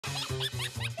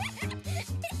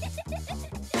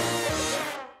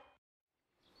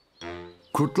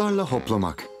Kurtlarla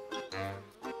hoplamak.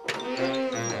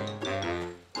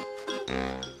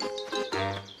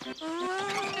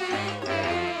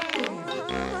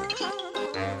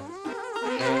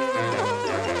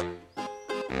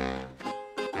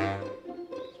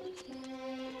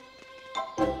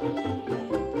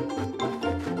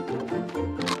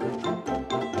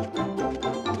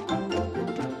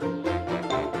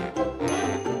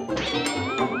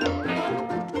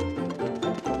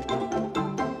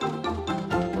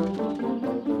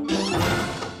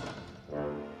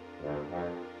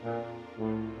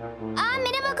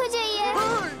 Merhaba Koca Ayı.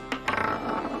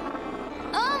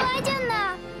 Vay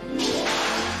canına.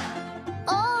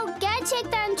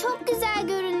 Gerçekten çok güzel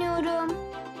görünüyorum.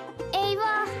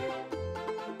 Eyvah.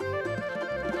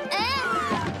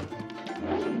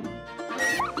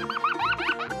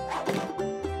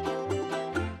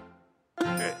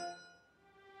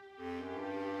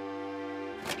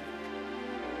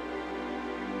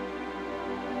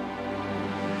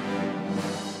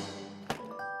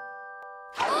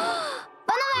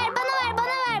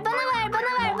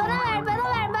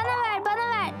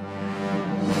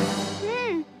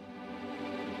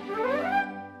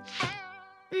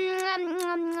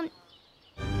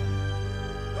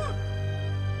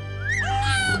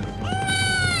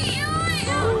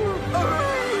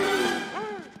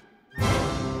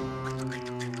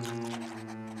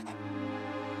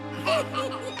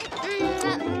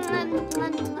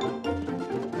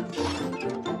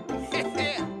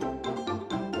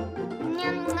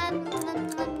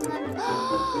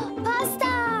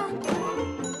 Pasta.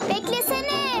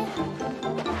 Beklesene.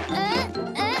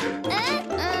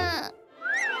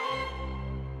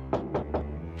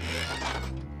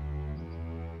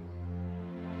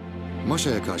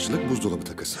 Maşa'ya karşılık buzdolabı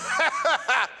takısı.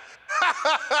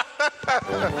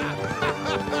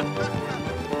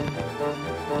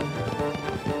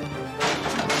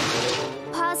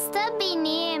 Pasta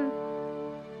benim.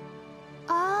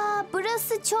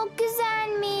 Burası çok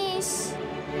güzelmiş.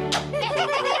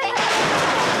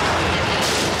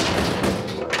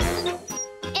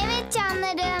 Evet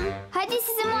canlarım. Hadi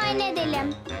sizi muayene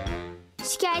edelim.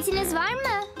 Şikayetiniz var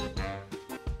mı?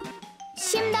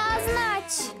 Şimdi ağzını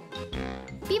aç.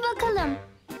 Bir bakalım.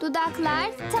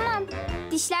 Dudaklar tamam.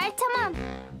 Dişler tamam.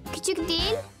 Küçük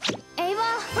değil.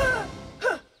 Eyvah.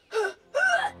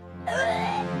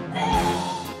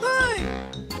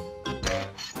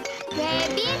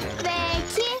 Ve bir, ve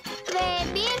iki,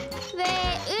 ve bir, ve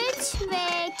üç,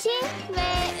 ve iki,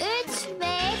 ve üç,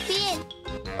 ve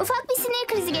bir. Ufak bir sinir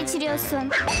krizi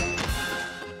geçiriyorsun.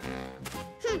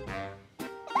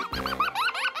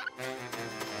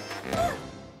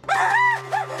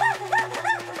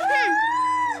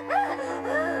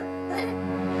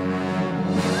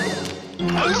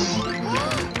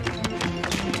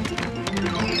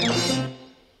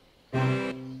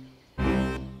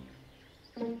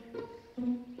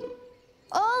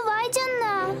 Vay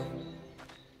canına.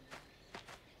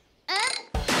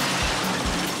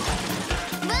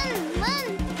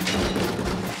 Vın.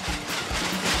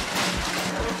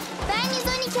 Ben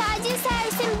 112 acil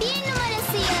servisin 1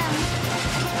 numarasıyım.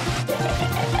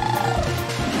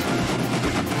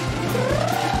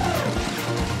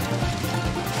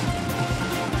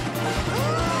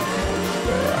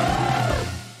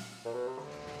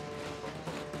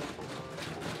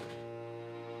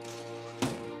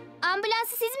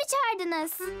 Ambulansı siz mi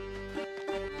çağırdınız?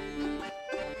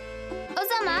 O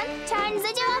zaman çağrınıza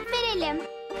cevap verelim.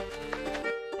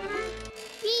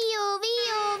 Viyu,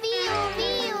 viyu, viyu,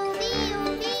 viyu,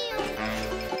 viyu, viyu.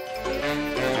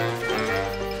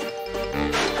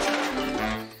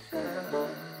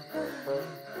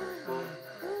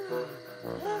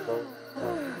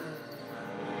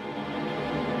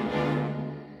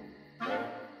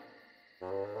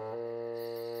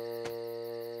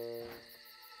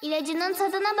 İlacının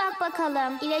tadına bak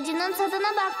bakalım. İlacının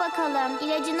tadına bak bakalım.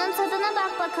 İlacının tadına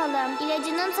bak bakalım.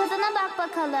 İlacının tadına bak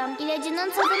bakalım. İlacının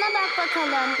tadına bak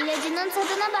bakalım. İlacının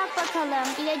tadına bak bakalım.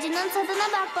 İlacının tadına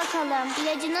bak bakalım.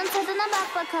 İlacının tadına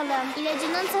bak bakalım.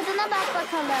 İlacının tadına bak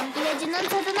bakalım. İlacının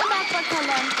tadına bak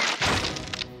bakalım.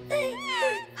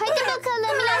 Hadi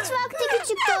bakalım ilaç vakti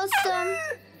küçük dostum.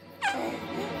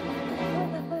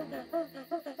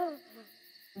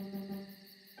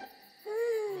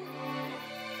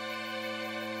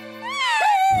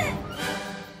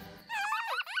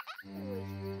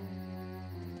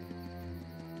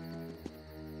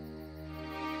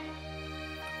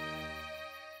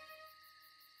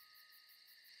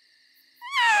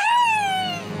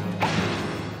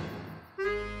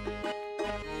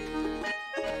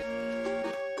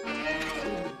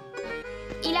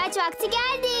 İlaç vakti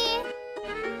geldi.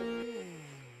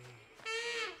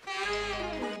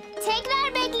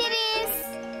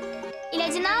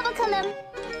 bakalım.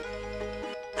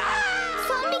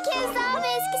 Son bir kez daha ve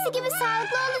eskisi gibi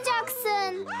sağlıklı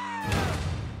olacaksın.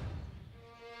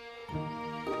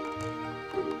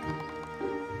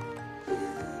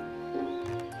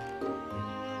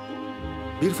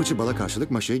 Bir fıçı bala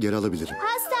karşılık Maşa'yı geri alabilirim.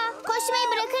 Hasta, koşmayı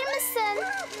bırakır mısın?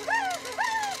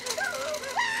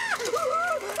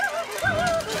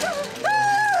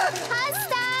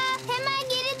 Hasta, hemen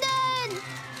geri dön.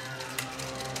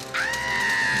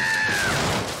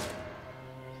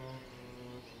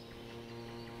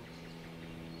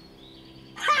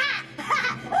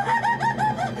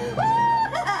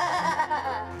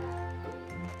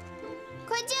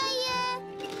 Koca ayı,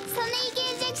 sana iyi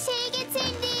gelecek şeyi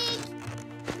getirdik.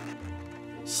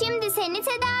 Şimdi seni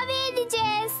tedavi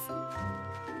edeceğiz.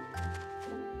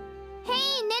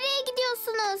 Hey, nereye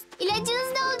gidiyorsunuz?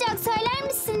 İlacınız ne olacak, söyler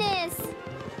misiniz?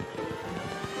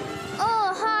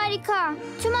 Oh, harika.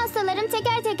 Tüm hastalarım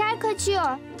teker teker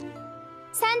kaçıyor.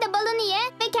 Sen de balını ye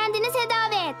ve kendini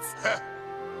tedavi et.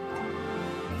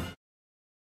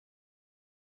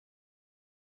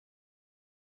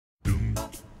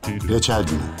 Reçel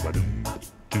günü.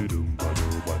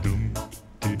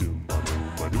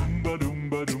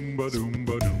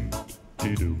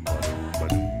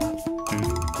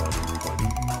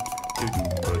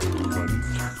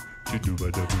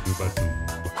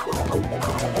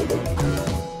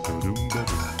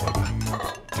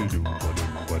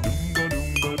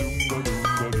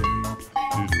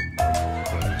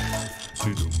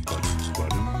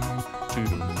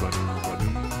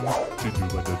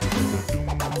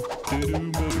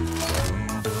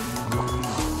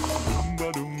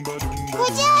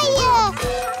 Koca ayı.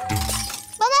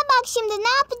 Bana bak şimdi, ne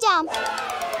yapacağım?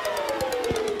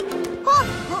 Hop.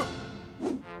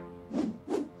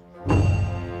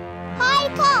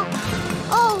 Harika.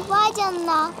 Oh, vay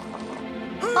canına.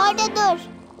 Orada dur.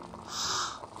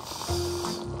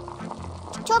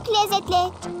 Çok lezzetli.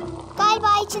 Galiba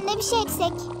içinde bir şey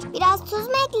eksik. Biraz tuz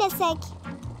mu eklesek?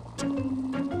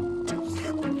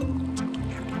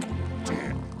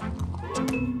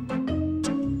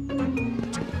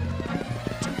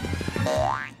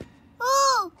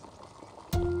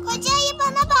 Koca ayı,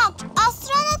 bana bak.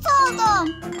 Astronot oldum.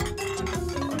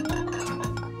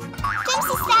 Tüm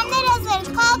sistemler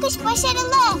hazır. Kalkış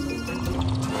başarılı.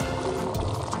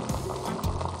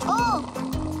 Oo.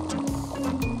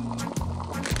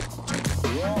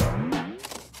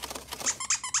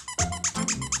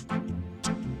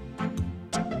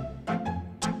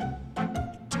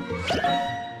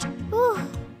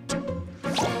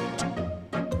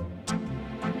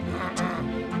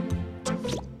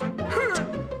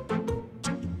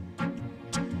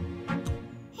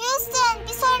 Houston,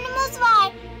 bir sorunumuz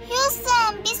var.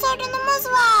 Houston, bir sorunumuz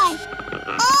var.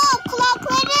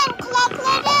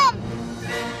 Kulaklarım.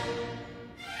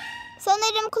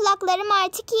 Sanırım kulaklarım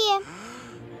artık iyi.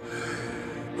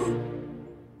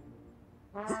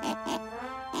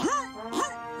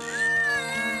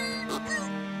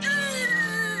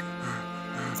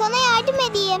 Sana yardım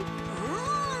edeyim.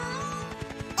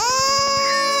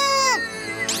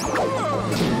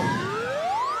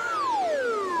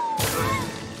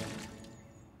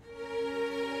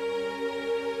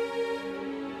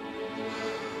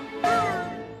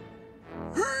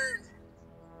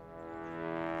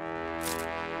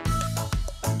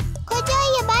 Koca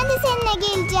ayı, ben de seninle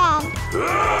geleceğim.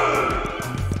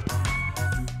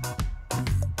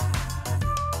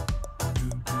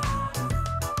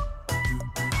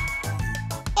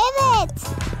 Evet.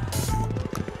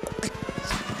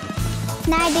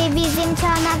 Nerede bizim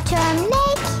çanak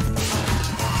çömlek?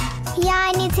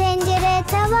 Yani tencere,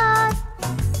 tava.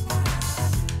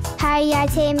 Her yer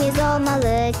temiz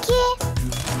olmalı ki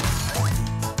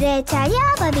reçel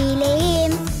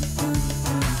yapabileyim.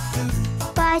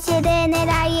 Bahçede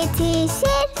neler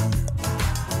yetişir?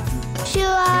 Şu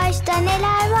ağaçta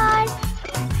neler var?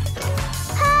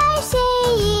 Her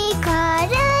şeyi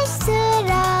karıştıralım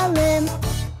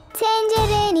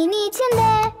tencerenin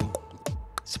içinde.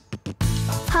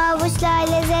 Havuçla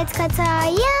lezzet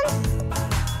katayım,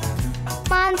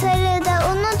 mantarı da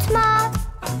unutma.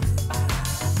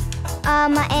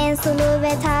 Ama en sulu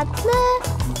ve tatlı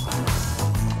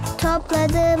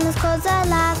topladığımız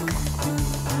kozalak.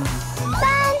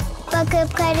 Ben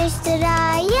bakıp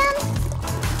karıştırayım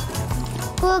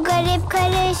bu garip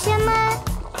karışımı.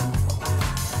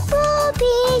 Bu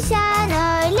pişen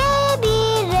öyle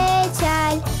bir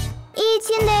reçel,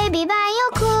 İçinde bir ben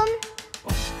yokum.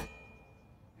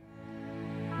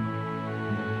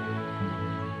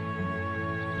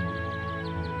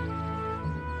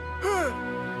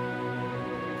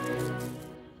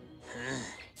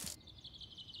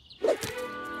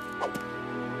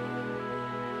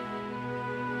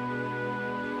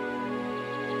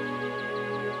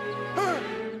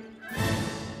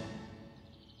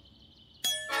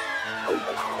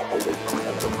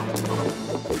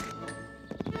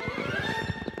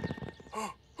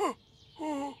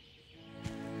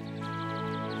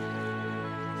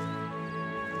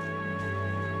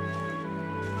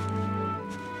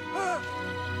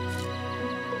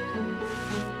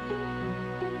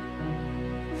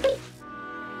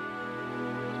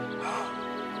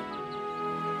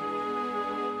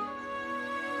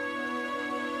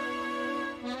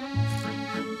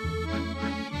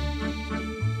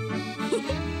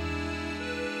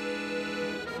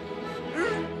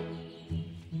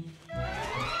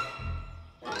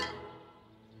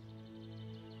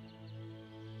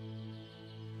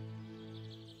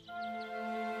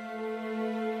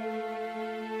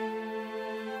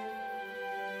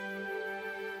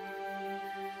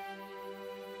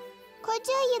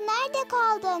 Koca Ayı, nerede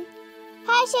kaldın?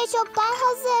 Her şey çoktan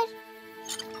hazır.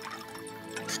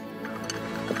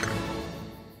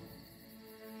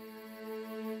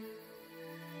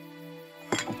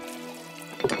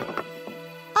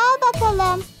 Al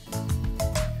bakalım.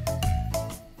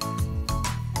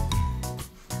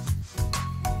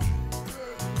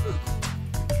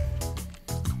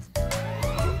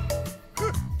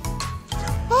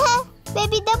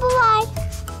 Ve bir de bu var.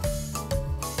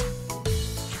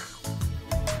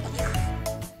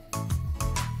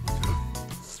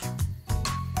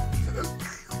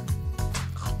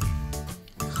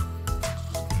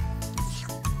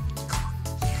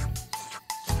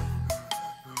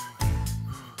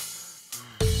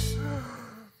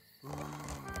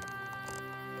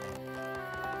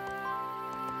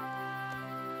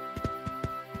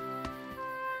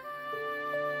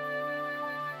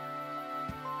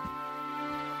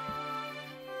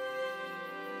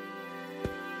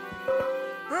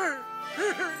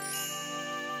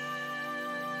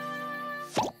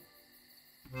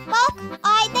 Bak,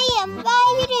 aydayım ve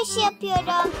ay yürüyüşü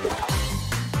yapıyorum.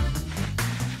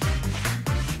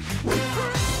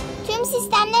 Tüm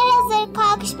sistemler hazır.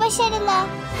 Kalkış başarılı.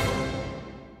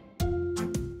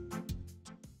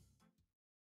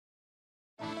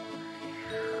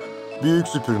 Büyük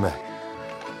süpürme.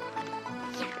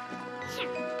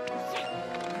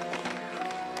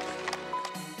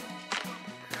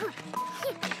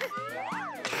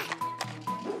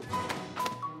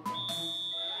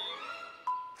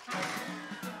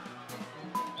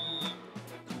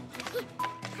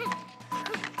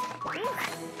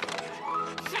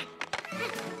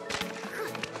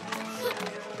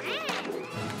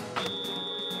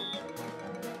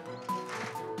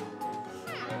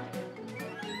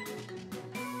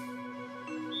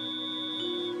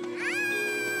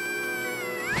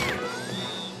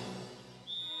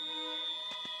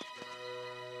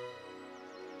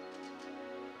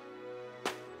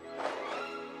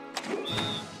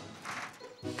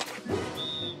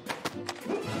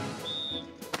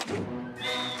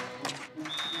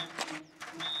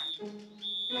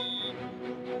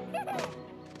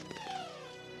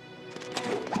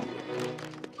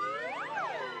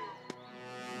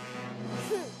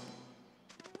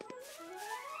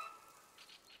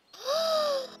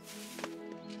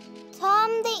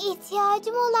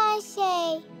 İhtiyacım olan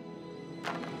şey.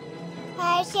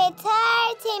 Her şey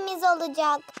tertemiz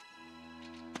olacak.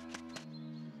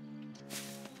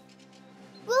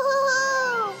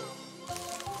 Vuhu!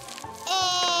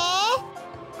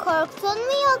 Korktun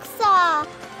mu yoksa?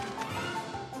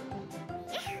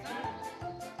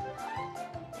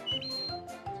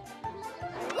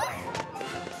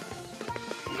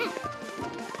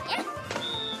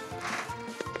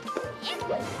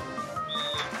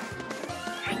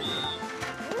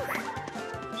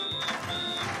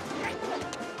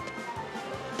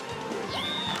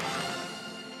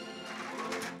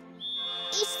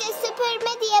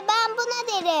 Süpürme diye ben buna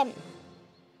derim.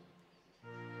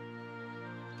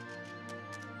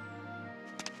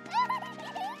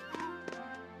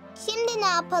 Şimdi ne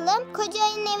yapalım? Koca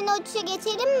Ayı'nın evine uçuşa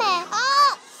geçelim mi?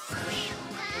 Aa!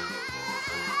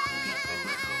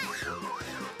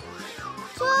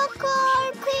 Çok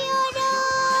korkuyorum.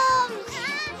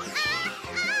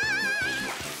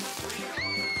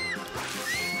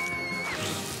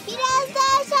 Biraz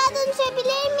daha aşağıdan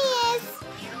uçabilir miyiz?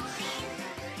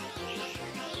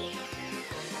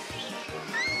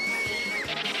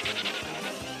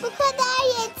 Bu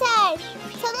kadar yeter.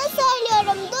 Sana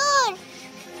söylüyorum, dur.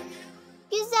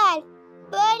 Güzel.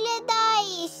 Böyle daha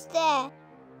iyi işte.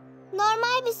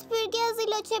 Normal bir süpürge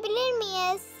hızıyla uçabilir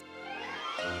miyiz?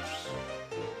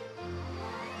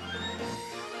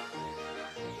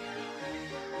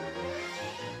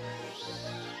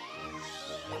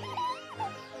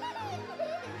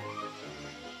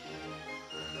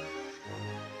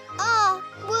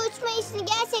 Bu uçma işini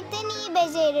gerçekten iyi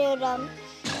beceriyorum.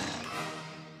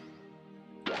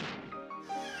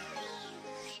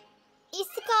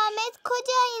 İstikamet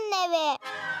Koca Ayı'nın evi.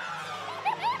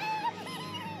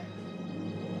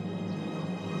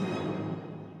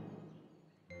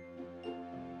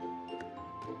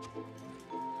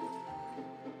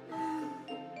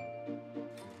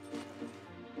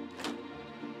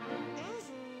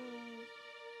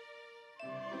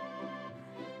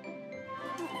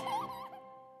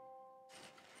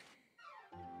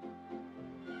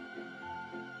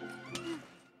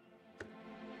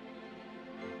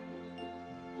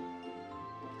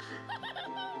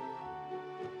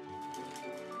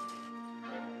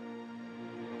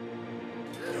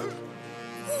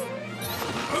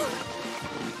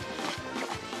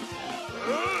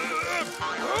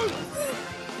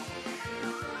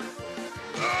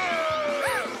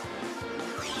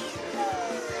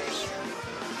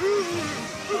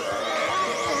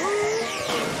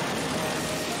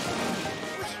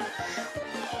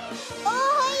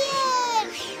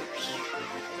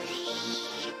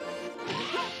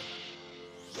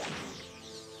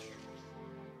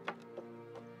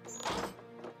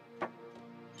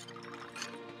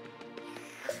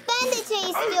 parça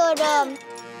istiyorum.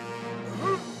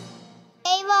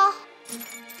 Eyvah.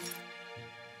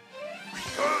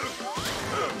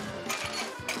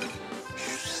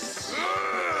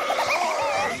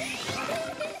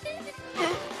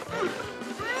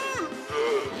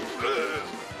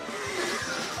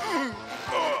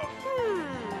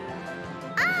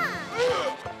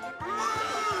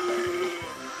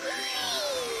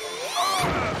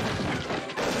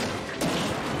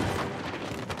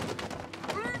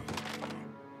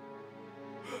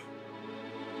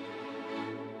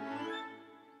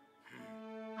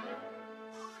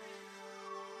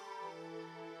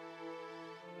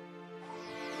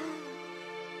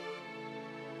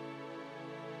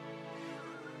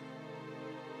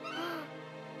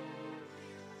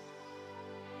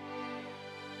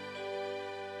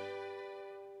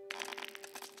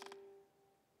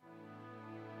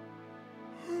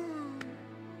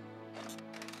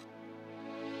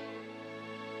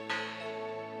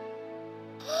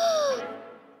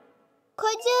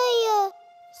 Koca ayı.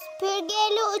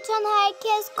 Süpürgeyle uçan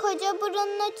herkes koca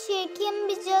burunlu çirkin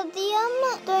bir cadıya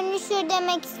mı dönüşür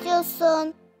demek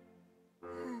istiyorsun?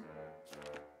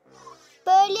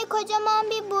 Böyle kocaman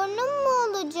bir burnum mu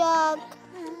olacak?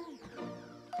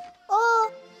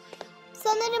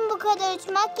 Sanırım bu kadar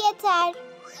uçmak yeter.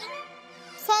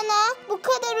 Sana bu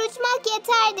kadar uçmak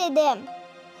yeter dedim.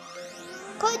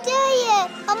 Koca ayı,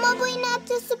 ama bu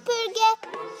inatçı süpürge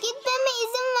gitmeme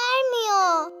izin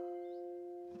vermiyor.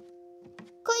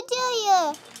 Koca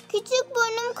ayı, küçük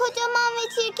burnum kocaman ve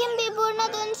çirkin bir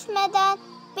buruna dönüşmeden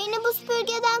beni bu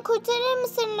süpürgeden kurtarır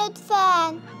mısın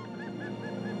lütfen?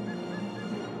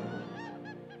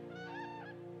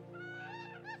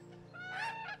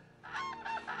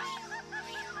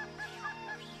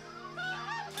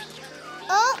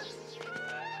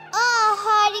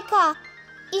 Harika.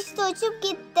 İşte uçup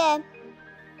gitti.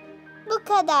 Bu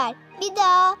kadar. Bir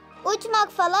daha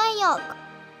uçmak falan yok.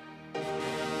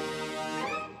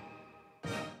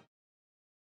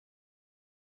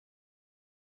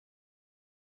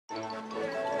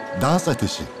 Dans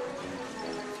ateşi.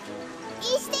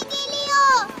 İşte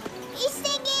geliyor.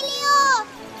 İşte geliyor.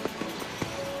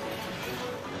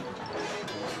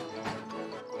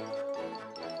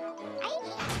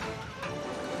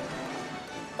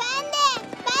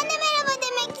 Ben de merhaba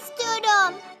demek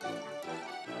istiyorum.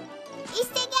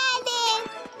 İşte geldi.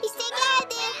 İşte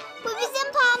geldi. Bu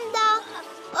bizim panda.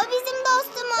 O bizim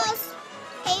dostumuz.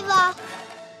 Eyvah.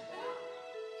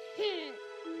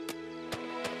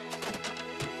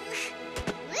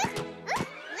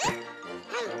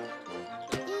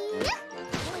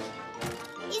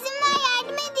 İzin ver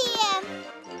yardım edeyim.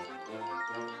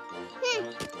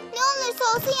 Ne olursa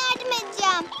olsun yardım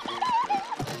edeceğim.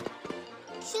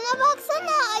 Şuna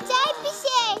baksana, acayip bir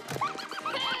şey.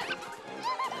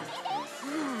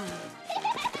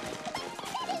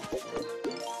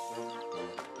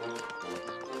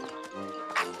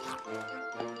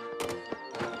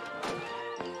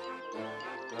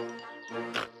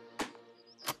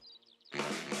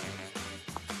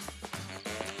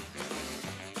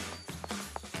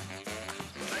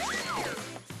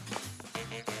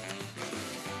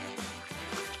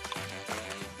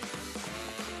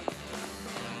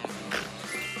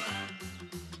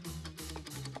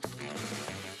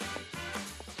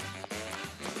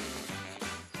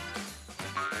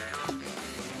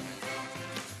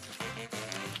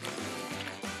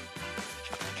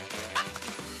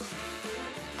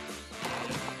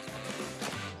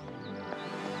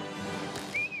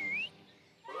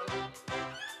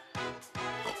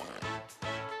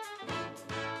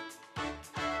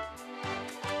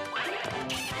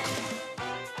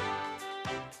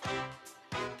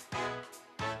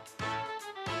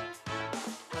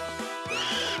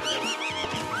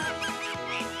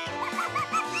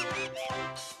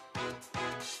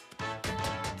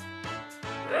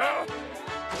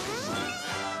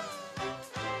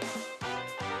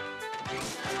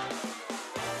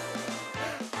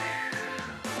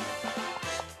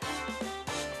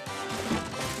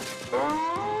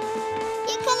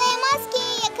 Yakalayamaz ki,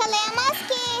 yakalayamaz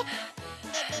ki.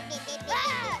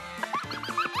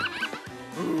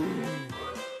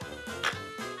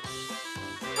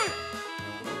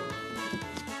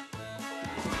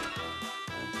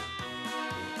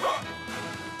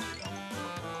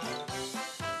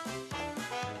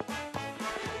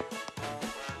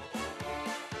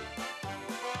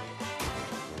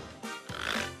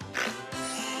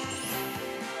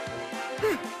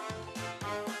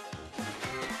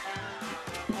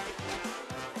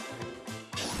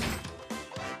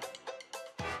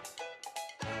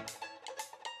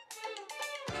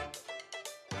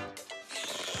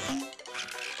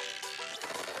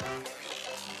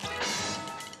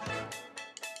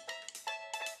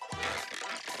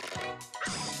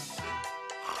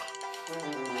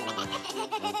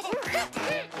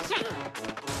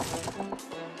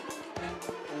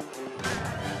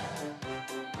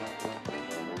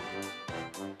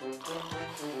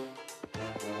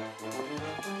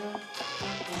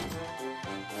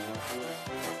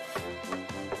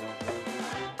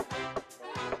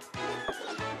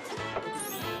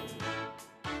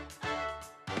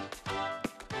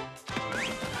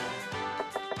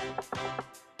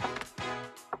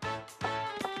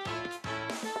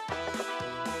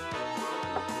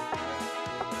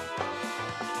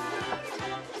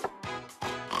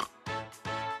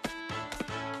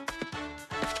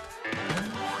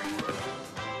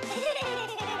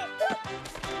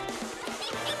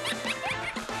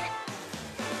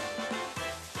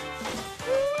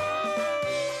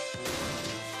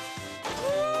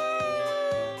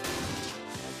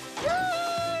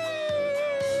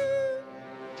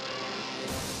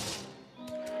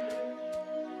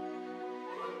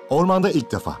 Ormanda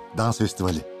ilk defa dans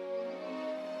festivali.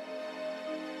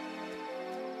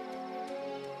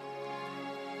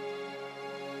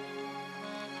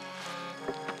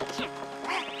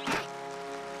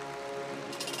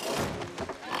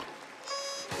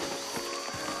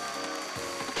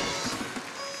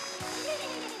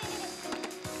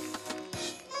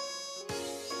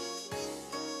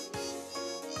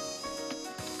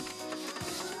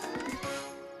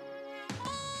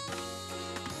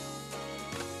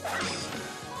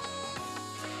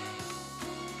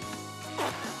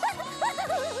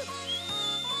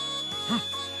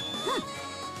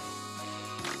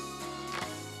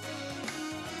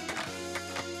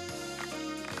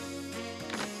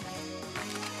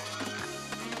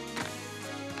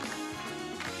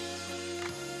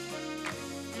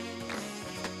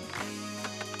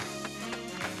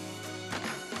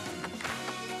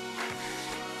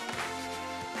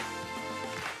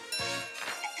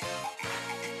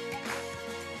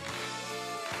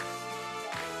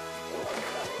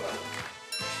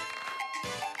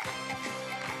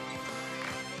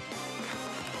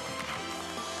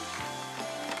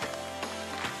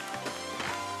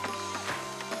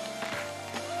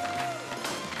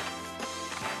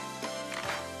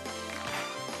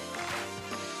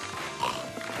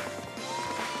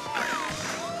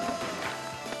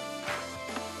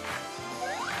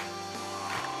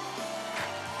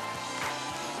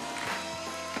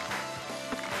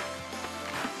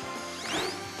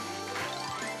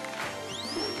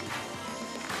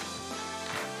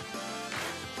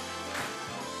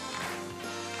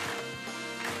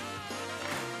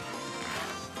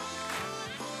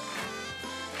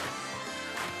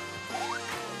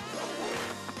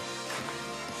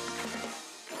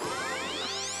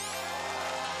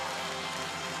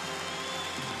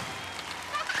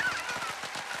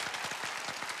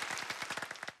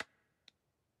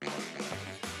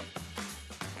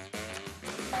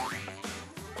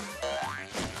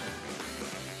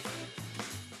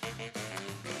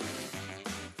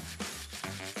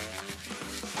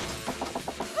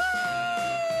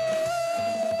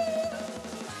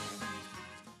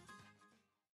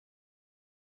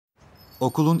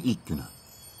 Okulun ilk günü.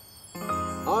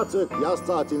 Artık yaz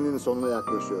tatilinin sonuna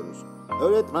yaklaşıyoruz.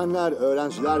 Öğretmenler,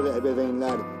 öğrenciler ve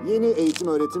ebeveynler yeni eğitim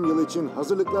öğretim yılı için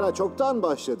hazırlıklara çoktan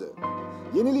başladı.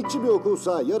 Yenilikçi bir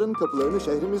okulsa yarın kapılarını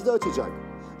şehrimizde açacak.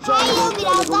 Her yıl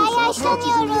biraz daha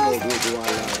yaşlanıyoruz.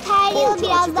 Her yıl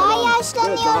biraz daha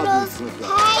yaşlanıyoruz.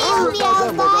 Her yıl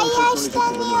biraz daha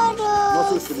yaşlanıyoruz.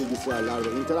 Masaüstü bilgisayarlar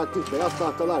ve interaktif beyaz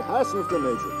tahtalar her sınıfta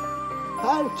mevcut.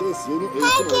 Herkes yeni eğitim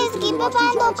Herkes öğretim gibi yılı ben de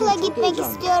başlayacağı okula için çok gitmek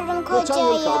heyecanlı. istiyorum Koca Geçen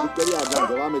yıl Ayı. kaldıkları yerden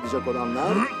devam edecek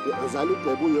olanlar ve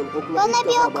özellikle bu yıl okula Bana ilk bir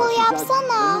defa okul başlayacak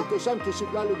yapsana. ve muhteşem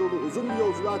keşiflerle dolu uzun bir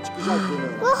yolculuğa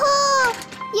çıkacaklarını. Vuhu!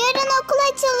 Yarın okul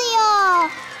açılıyor.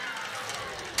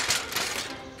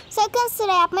 Sakın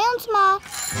sıra yapmayı unutma.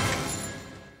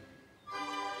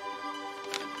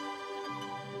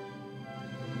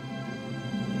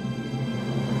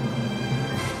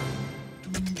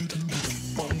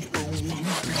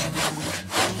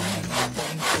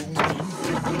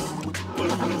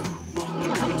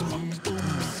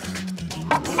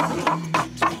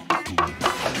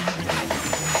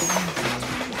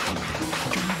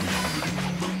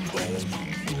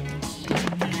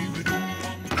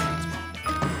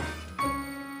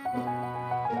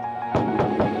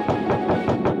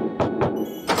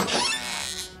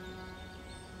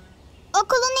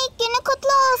 Okulun ilk günü kutlu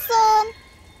olsun.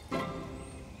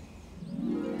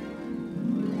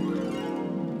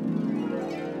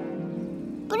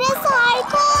 Burası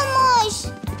harika olmuş.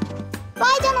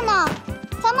 Vay canına.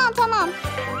 Tamam.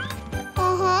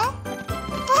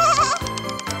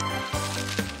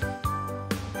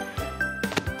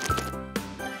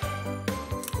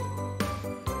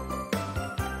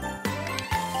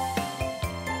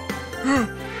 Hı hı.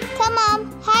 Tamam,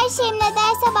 her şeyimle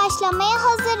derse başlamaya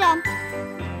hazırım.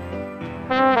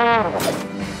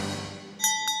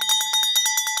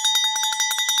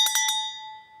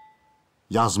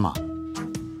 Yazma.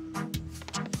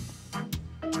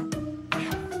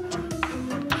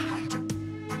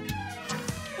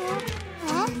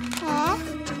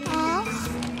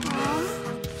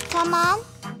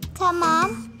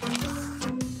 Tamam.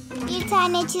 Bir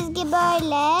tane çizgi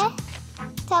böyle.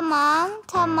 Tamam.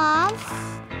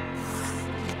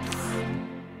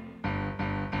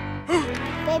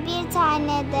 Ve bir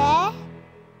tane de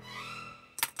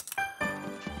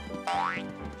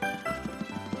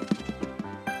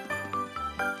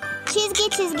çizgi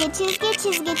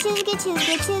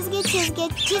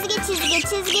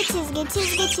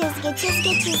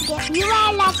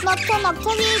yuvarlak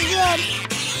nokta virgül.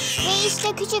 Ve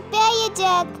işte küçük bir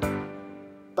ayıcık.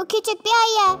 Bu küçük bir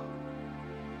ayı.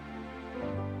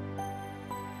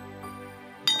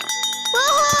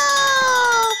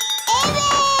 Woohoo!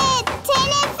 Evet,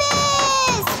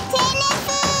 teneffüs!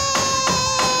 Teneffüs!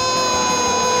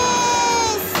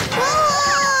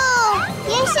 Woohoo!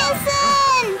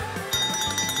 Yaşasın!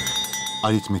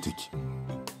 Aritmetik.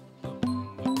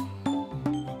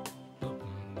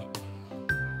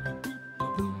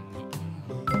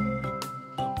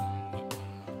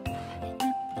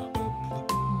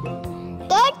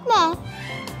 Dört mü?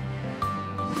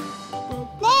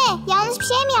 Ne? Yanlış bir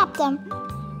şey mi yaptım?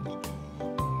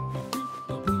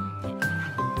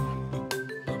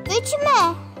 Üç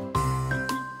mü?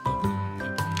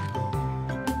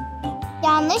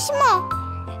 Yanlış mı?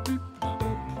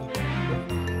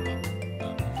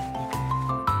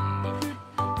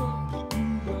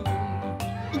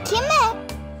 İki mi?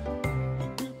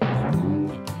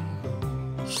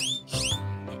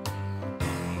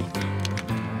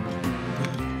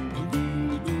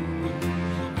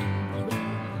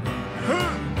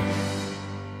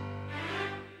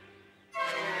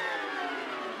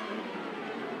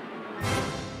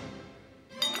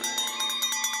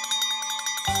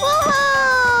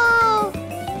 Woohoo!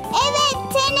 Evet,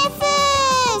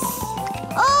 teneffüs.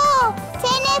 Oh,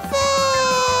 teneffüs.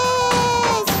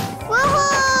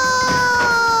 Woohoo!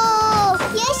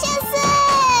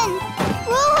 Yaşasın.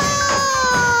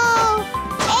 Woohoo!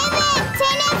 Evet,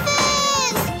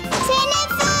 teneffüs.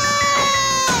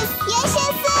 Teneffüs.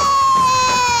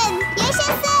 Yaşasın.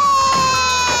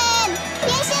 Yaşasın.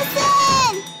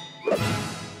 Yaşasın.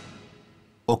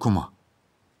 Okuma.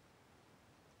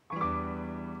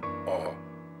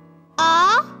 A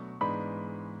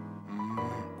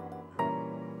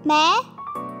M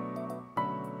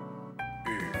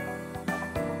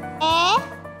E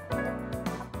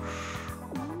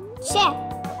Ş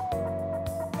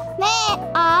M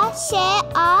A Ş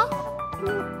A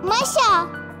Maşa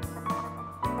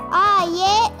A Y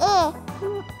I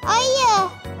Ayı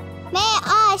M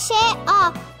A Ş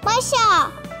A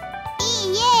Maşa İ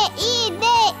Y İ D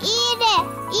İ R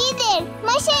İyidir.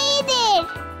 Maşa iyidir.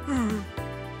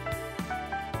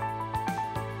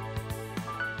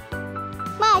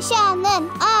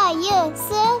 Maşa'nın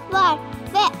ayısı var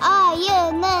ve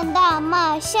ayının da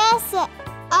maşası.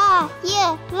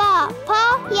 Ayı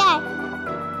yer.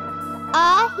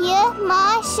 Ayı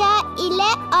Maşa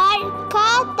ile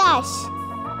arkadaş.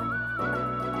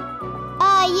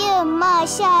 Ayı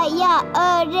Maşa'ya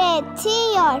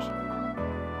öğretiyor.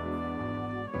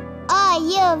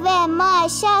 Ayı ve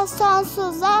Maşa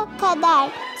sonsuza kadar.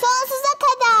 Sonsuza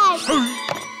kadar.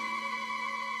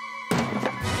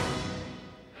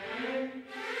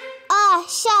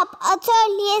 Ahşap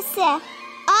atölyesi.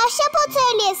 Ahşap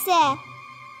atölyesi.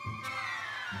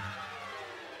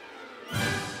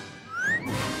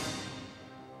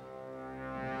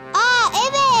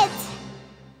 Evet.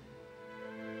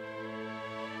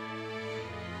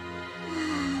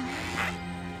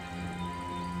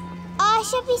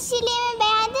 Ahşap işçiliğimi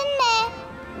beğendin mi?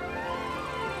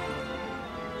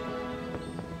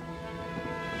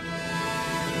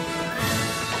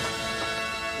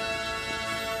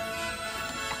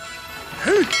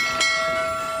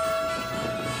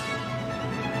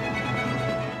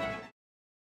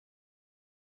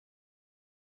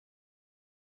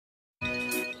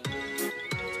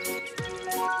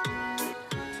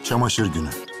 Çamaşır günü.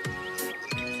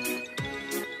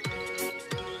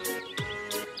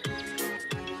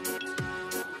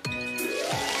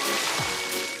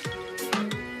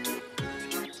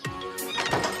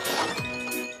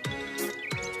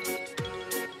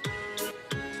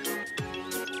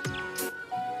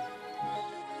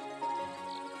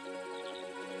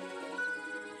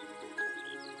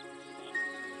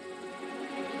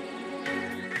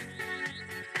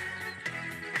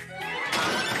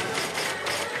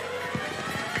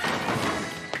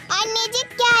 Annecik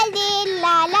geldi. La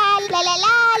la la la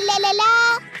la la la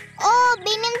la. O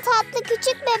benim tatlı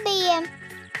küçük bebeğim.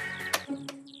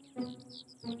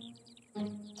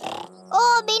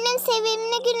 O benim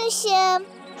sevimli gün ışığım.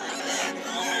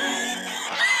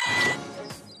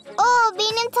 O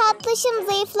benim tatlışım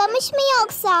zayıflamış mı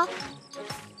yoksa?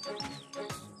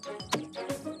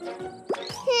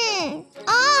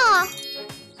 Aa.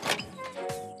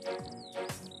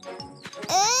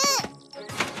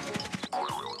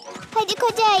 Hadi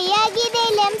Koca Ayı'ya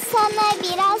gidelim, sonra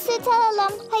biraz süt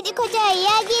alalım. Hadi Koca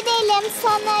Ayı'ya gidelim,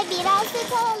 sonra biraz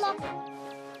süt alalım.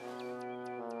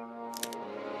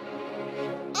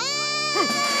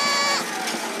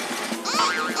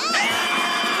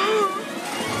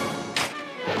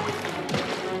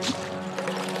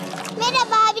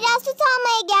 Merhaba, biraz süt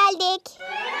almaya geldim.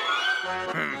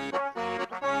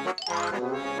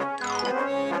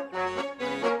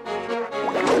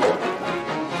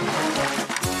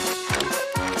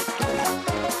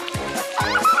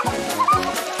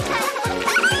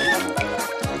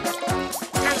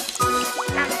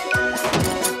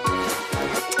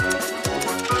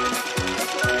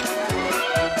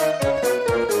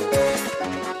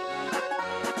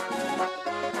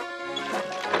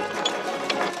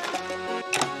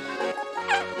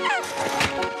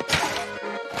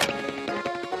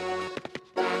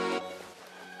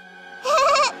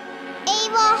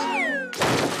 Eyvah.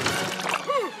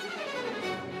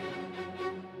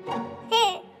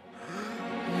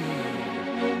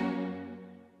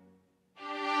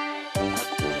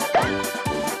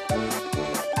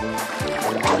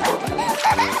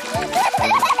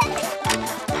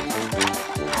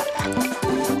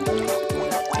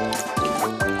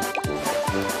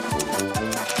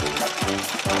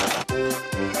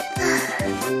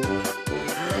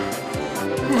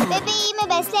 Bebeğimi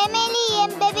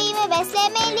beslemeliyim, bebeğimi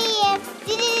beslemeliyim.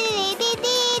 Di di di di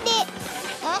di di.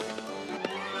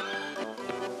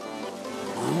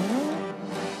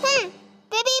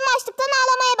 Bebeğim açlıktan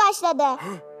ağlamaya başladı.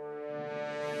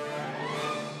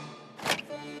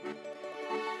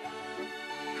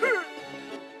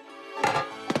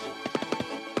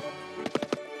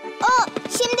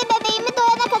 Şimdi bebeğimi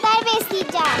doyana kadar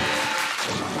besleyeceğim.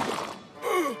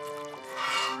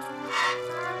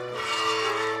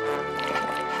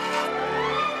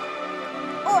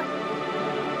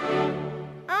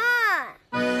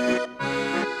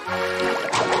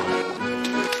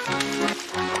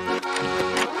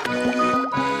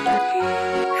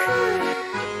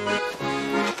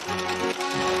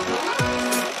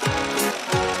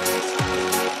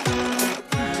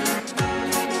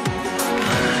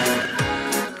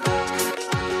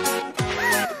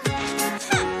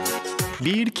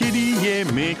 Bir kedi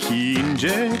yemek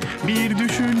yiyince bir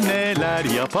düşün neler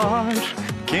yapar.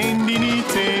 Kendini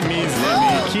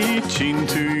temizlemek için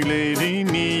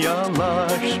tüylerini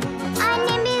yalar.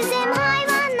 Annem bizim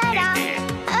hayvanlara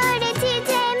öğretir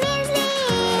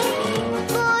temizliği.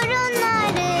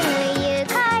 Burunlarını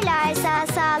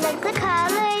yıkarlarsa sağlıklı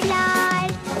kalırlar.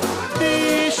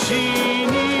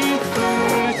 Dişini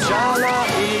fırçala,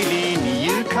 elini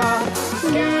yıka.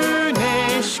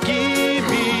 Güneş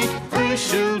gibi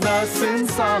ışıldasın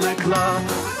sağlıkla.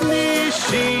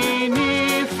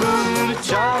 Dişini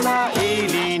fırçala,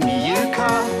 elini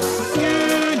yıka.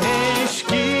 Güneş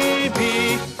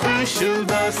gibi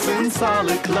ışıldasın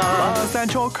sağlıkla. Bazen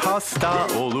çok hasta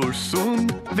olursun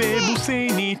ve bu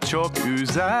seni çok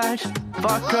üzer.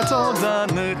 Fakat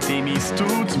odanı temiz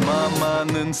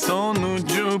tutmamanın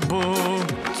sonucu bu.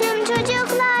 Tüm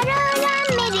çocuklar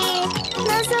öğrenmeli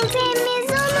nasıl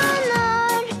temiz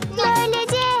olunur.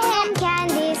 Böylece hem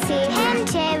kendisi hem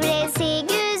çevresi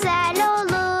güzel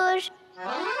olur.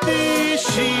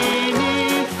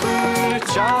 Dişini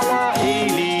fırçala,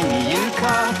 elini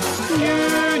yıka.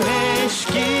 Güneş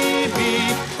gibi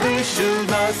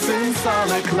ışıldasın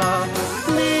sağlıkla.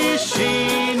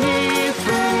 Dişini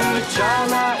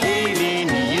fırçala,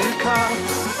 elini yıka.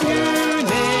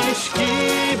 Güneş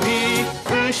gibi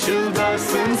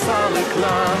ışıldasın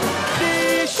sağlıkla.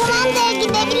 Tamamdır,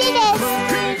 gidebiliriz.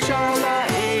 Fırçala,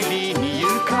 elini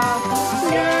yıka.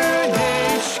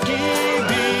 Güneş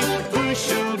gibi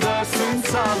ışıldasın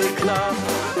sağlıkla.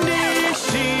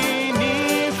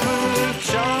 Dişini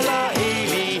fırçala,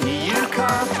 elini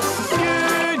yıka.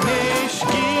 Güneş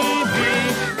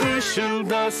gibi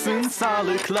ışıldasın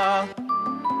sağlıkla.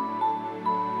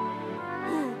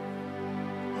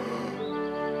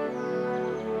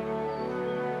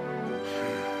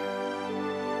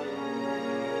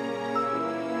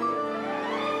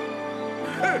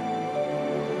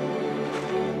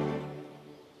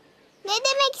 Ne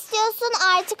demek istiyorsun?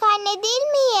 Artık anne değil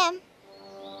miyim?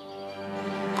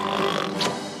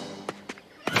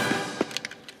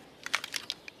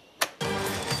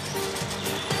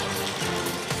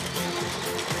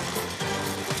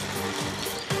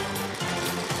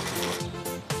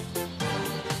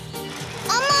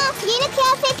 Ama yeni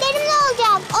kıyafetlerim ne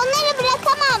olacak? Onları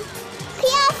bırakamam.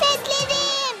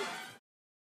 Kıyafetlerim.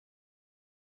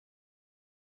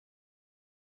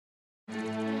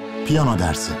 Piyano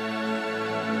dersi.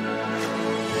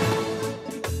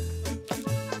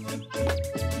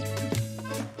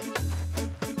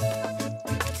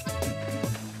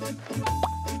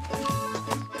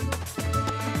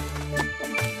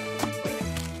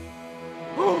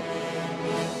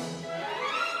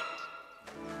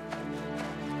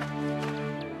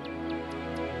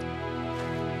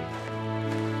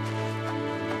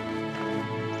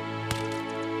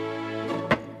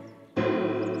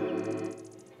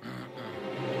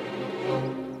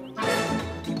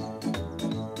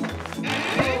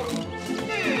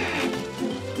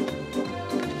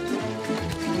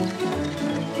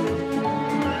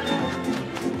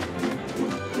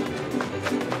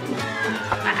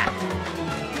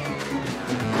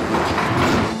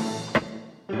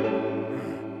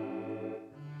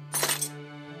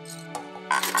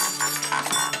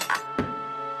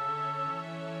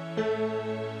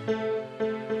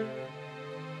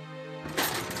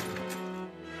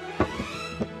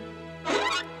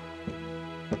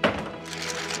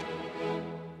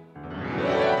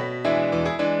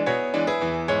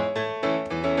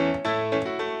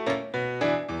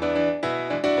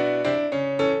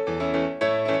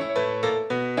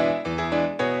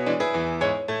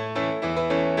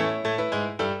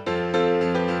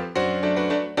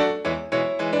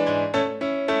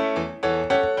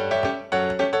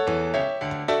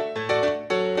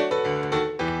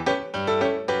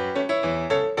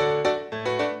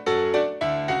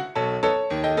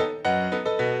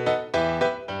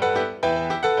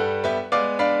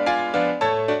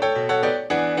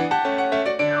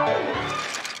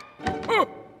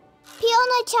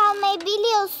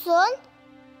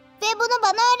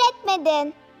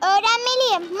 öğretmedin.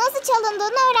 Öğrenmeliyim. Nasıl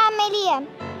çalındığını öğrenmeliyim.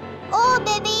 Oo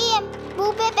bebeğim.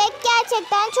 Bu bebek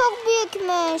gerçekten çok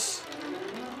büyükmüş.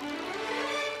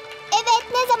 Evet,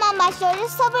 ne zaman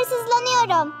başlıyoruz?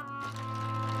 Sabırsızlanıyorum.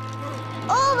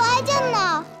 Oo vay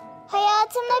canına.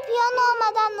 Hayatımda piyano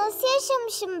olmadan nasıl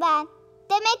yaşamışım ben?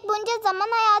 Demek bunca zaman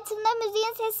hayatımda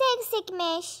müziğin sesi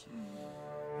eksikmiş.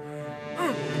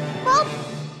 Hop.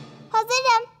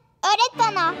 Hazırım. Öğret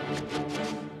bana.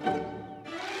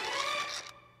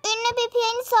 Ünlü bir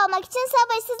piyanist olmak için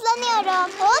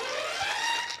sabırsızlanıyorum. Hop.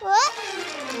 Hop.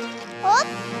 Hop.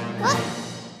 Hop.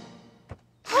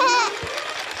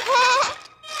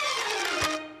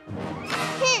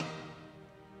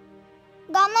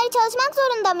 Gamları çalışmak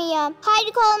zorunda mıyım?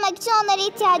 Harika olmak için onlara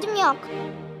ihtiyacım yok.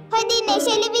 Hadi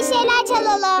neşeli bir şeyler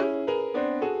çalalım.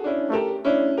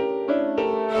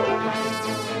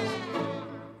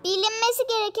 Bilinmesi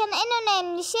gereken en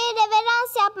önemli şey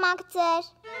reverans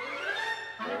yapmaktır.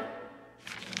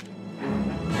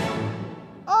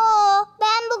 Oo,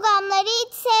 ben bu gamları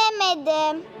hiç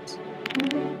sevmedim.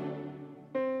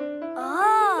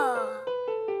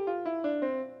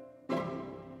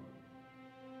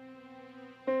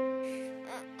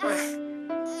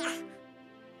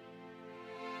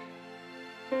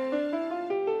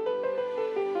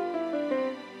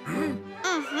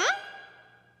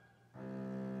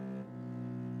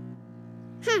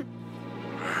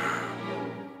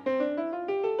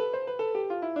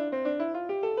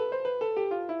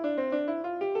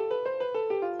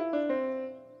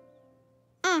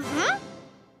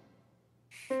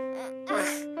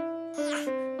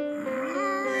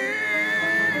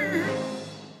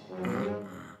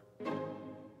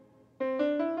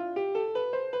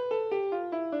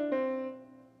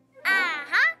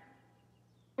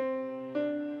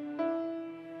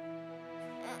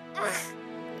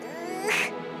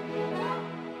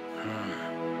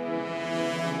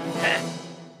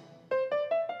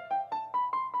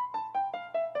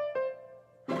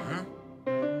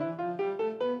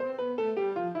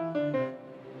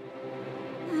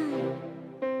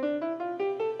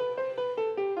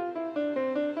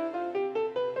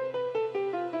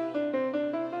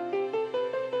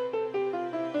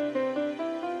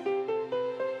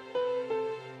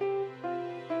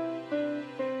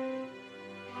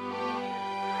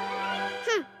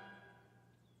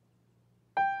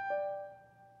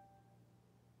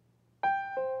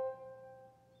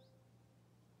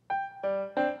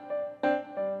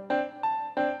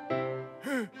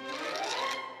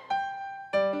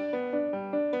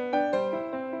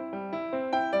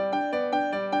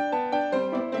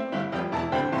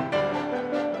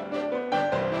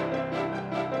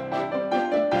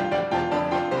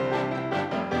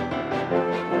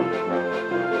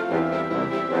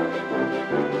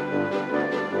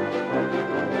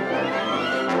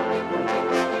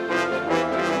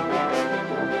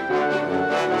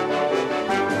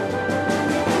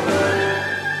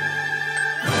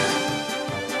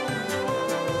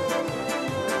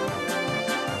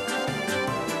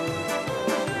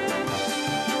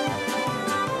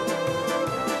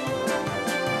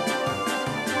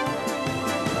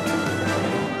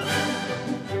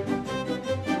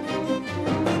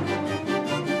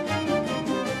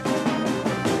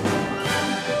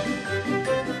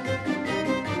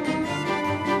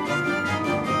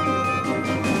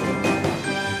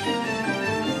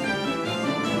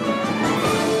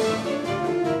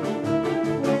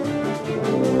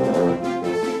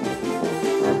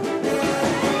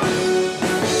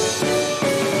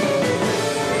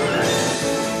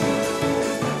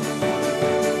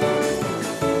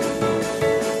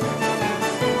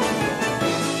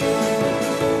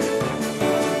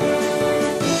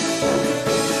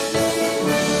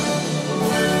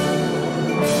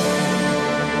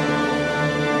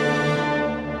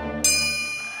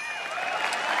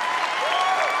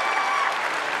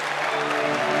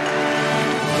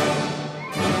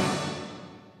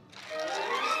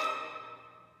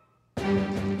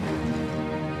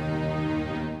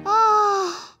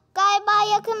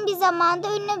 zamanda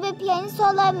ünlü bir piyanist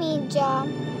olamayacağım.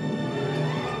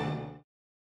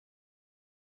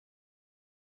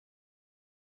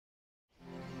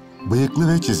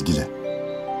 Bıyıklı ve çizgili.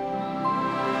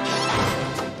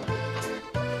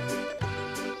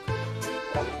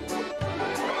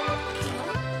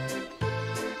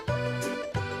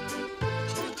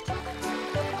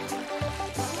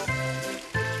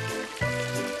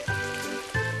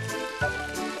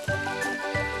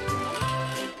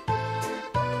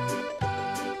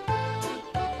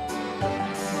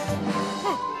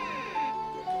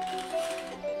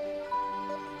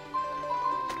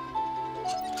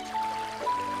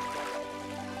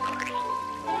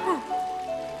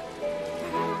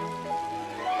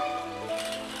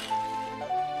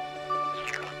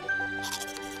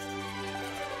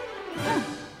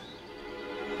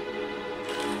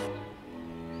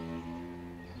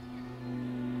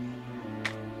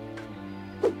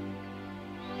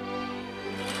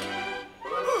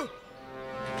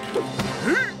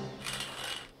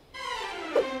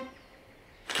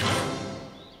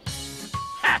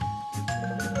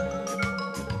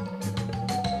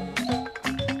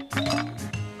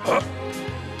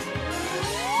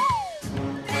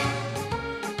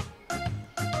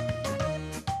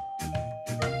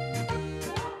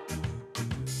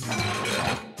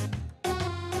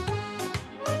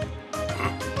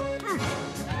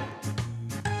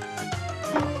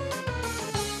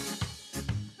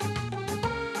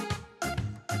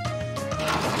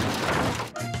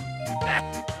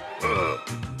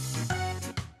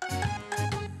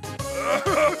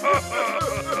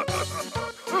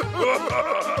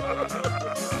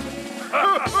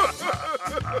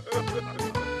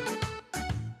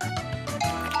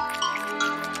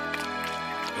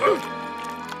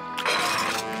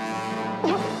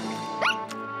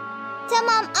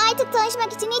 Tamam, artık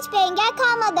tanışmak için hiçbir engel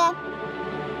kalmadı.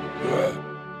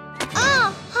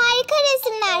 Harika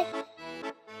resimler.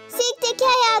 Sirkteki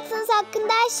hayatınız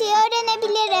hakkında her şeyi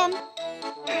öğrenebilirim.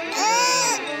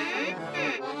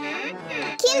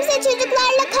 Kimse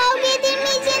çocuklarla kavga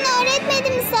edilmeyeceğini öğretmedi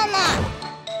mi sana?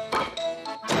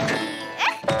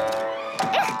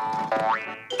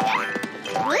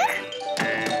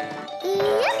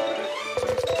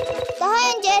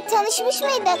 Daha önce tanışmış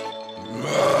mıydık?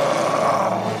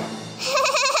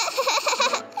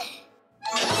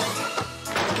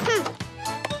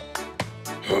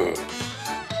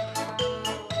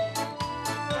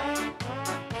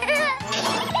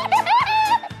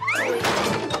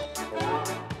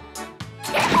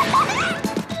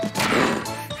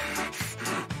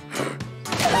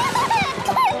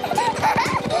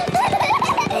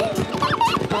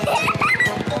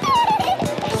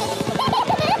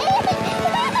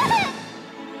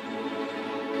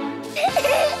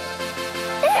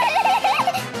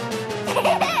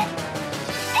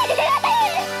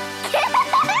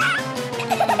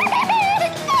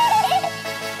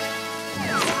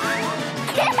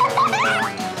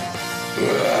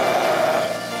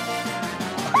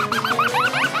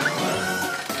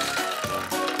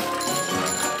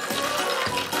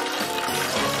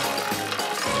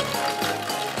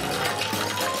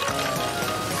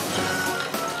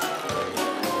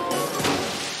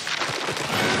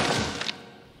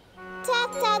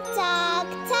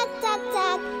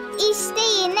 İşte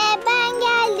yine ben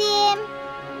geldim.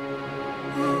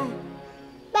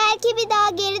 Belki bir daha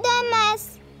geri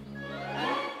dönmez.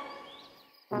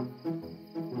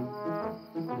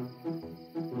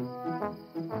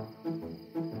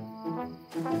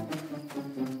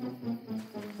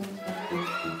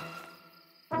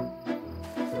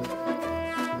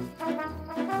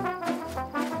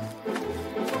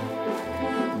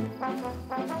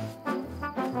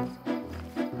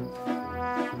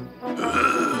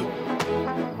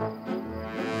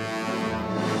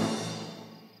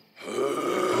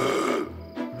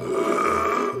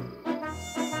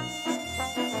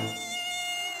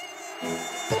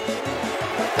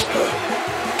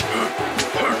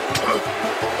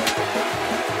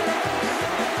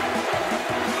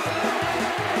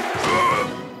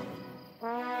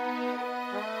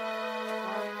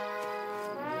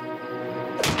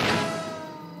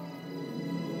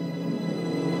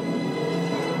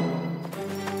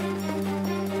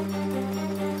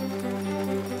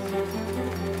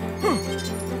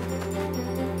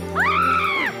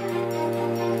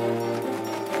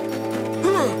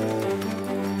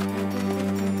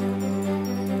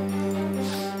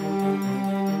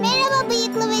 Merhaba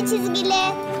bıyıklı ve çizgili.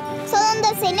 Sonunda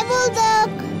seni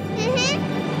bulduk.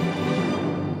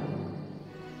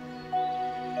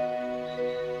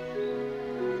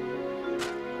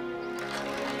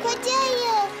 Koca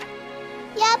Ayı,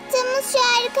 yaptığımız şu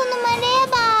harika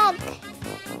numaraya bak.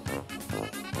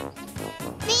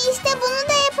 Ve işte bunu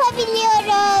da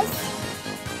yapabiliyoruz.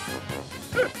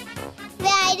 Ve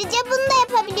ayrıca bunu da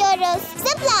yapabiliyoruz.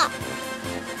 Zıpla.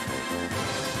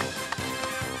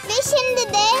 Ve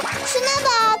şimdi de şuna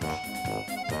bak.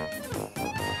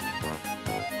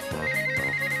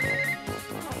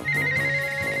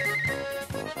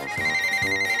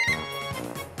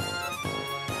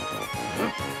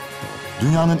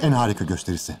 Dünyanın en harika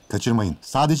gösterisi. Kaçırmayın.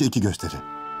 Sadece 2 gösteri.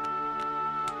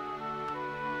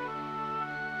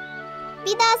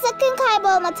 Bir daha sakın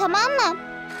kaybolma, tamam mı?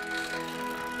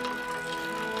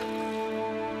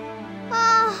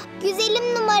 Ah,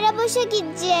 güzelim numara boşa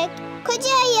gidecek. Koca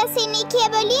Ayı'ya seni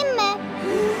 2'ye böleyim mi?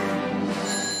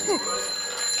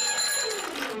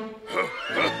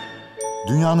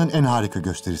 Dünyanın en harika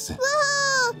gösterisi.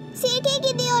 Vuhu! Sirke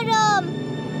gidiyorum.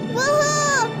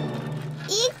 Vuhu!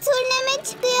 İlk turneme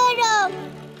çıkıyorum.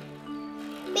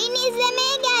 Beni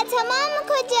izlemeye gel, tamam mı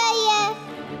Koca Ayı?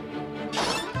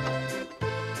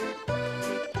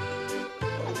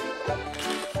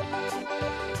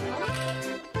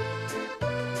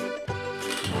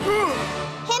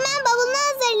 Hemen bavulunu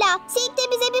hazırla. Sirkte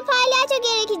bize bir palyaço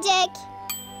gerekecek.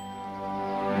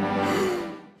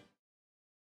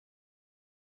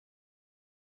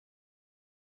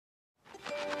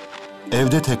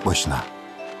 Evde tek başına.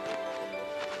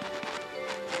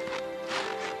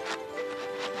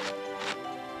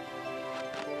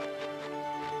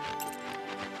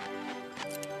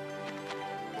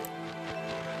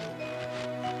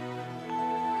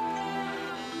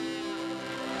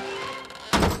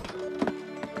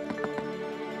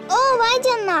 Oo, vay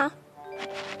canına.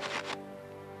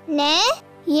 Ne?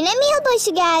 Yine mi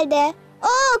yılbaşı geldi?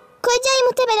 Koca ayı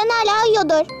muhtemelen hala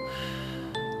uyuyordur.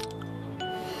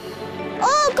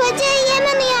 Koca ayıyı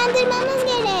hemen uyandırmamız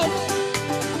gerek.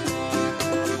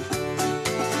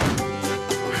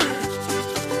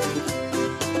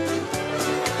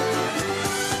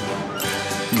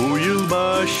 Bu yıl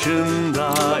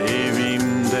başında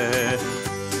evimde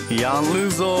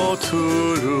yalnız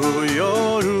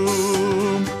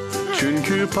oturuyorum.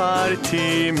 Çünkü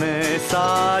partime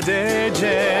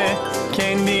sadece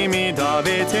kendimi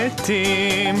davet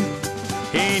ettim.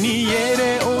 En iyi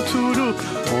yere oturup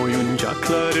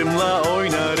oyuncaklarımla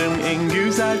oynarım. En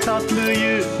güzel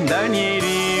tatlıyı ben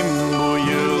yerim. Bu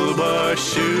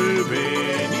yılbaşı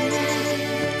benim.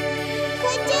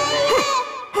 Koca ayı!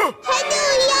 Hadi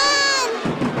uyan!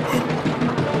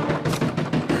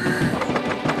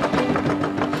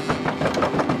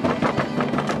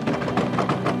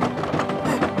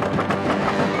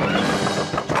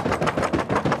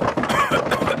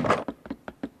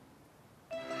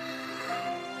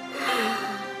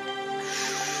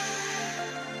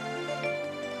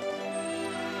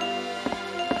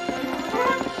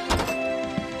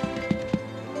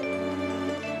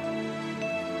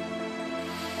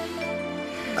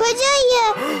 Koca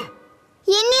ayı,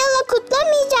 yeni yılı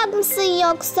kutlamayacak mısın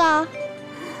yoksa?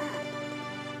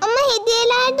 Ama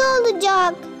hediyeler de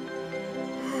olacak.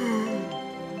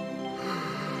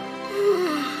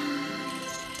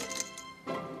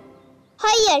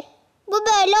 Hayır, bu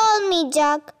böyle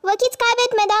olmayacak. Vakit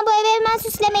kaybetmeden bu evi hemen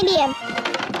süslemeliyim.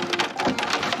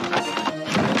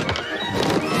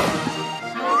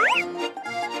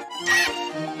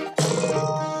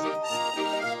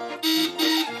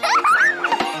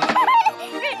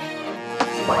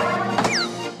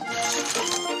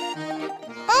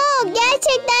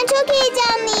 Gerçekten çok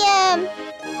heyecanlıyım.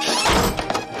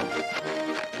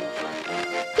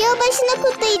 Yılbaşını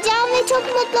kutlayacağım ve çok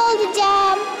mutlu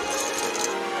olacağım.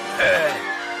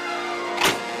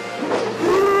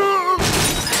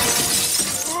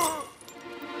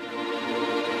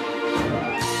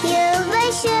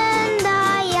 Yılbaşında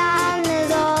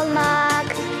yalnız olmak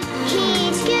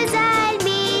hiç güzel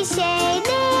bir şey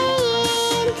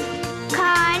değil.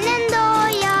 Karnın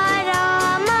doyar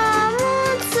ama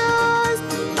mutsuz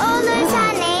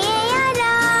olursan neye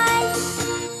yarar?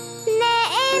 Ne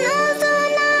en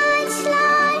uzun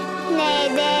ağaçlar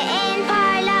ne de en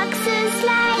parlak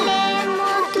süslerle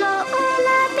mutlu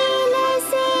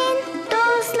olabilirsin.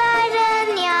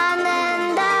 Dostların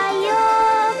yanında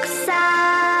yoksa.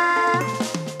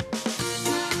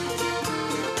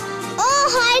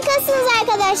 Harikasınız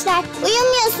arkadaşlar.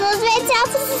 Uyumuyorsunuz ve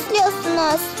etrafı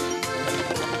süslüyorsunuz.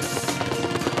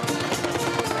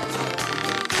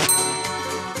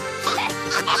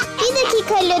 Bir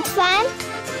dakika lütfen.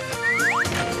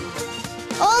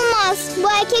 Olmaz. Bu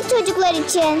erkek çocuklar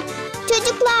için.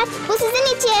 Çocuklar, bu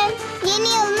sizin için. Yeni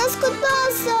yılınız kutlu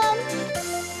olsun.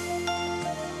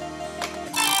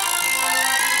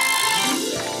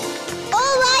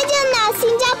 Vay canına.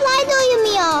 Sincaplar da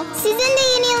uyumuyor. Sizin de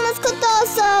yeni yılınız kutlu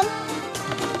olsun.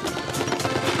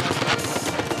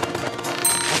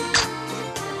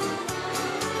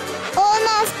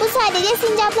 Olmaz. Bu sadece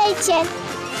sincaplar için.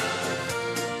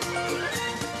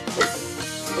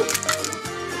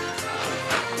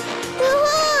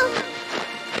 Uhu!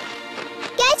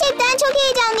 Gerçekten çok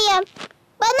heyecanlıyım.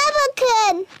 Bana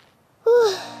bakın.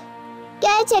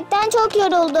 Gerçekten çok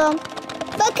yoruldum.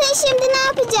 Bakın şimdi ne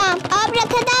yapacağım?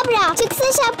 Abrakadabra.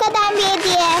 Çıksın şapkadan bir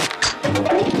hediye.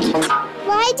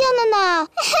 Vay canına.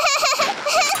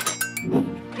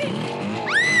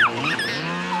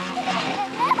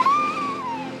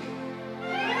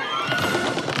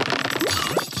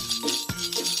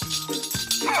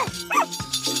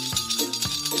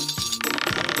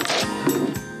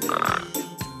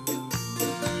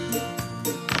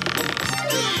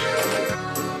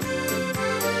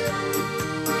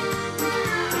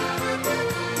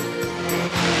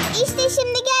 İşte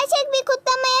şimdi gerçek bir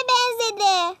kutlamaya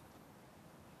benzedi.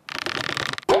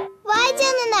 Vay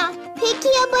canına. Peki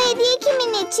ya bu hediye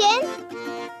kimin için?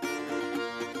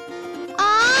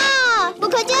 Bu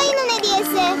koca ayının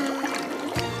hediyesi.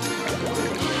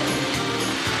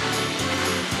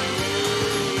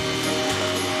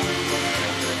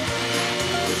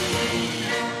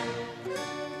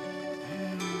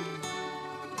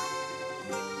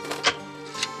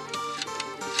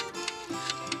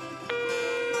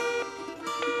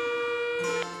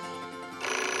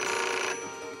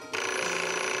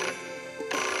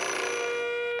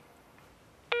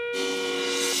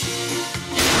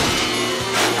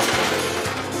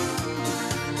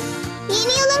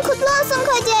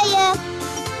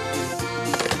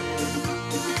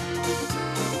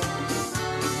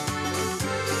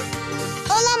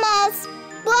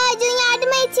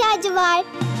 ihtiyacı var.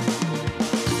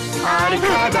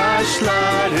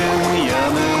 Arkadaşların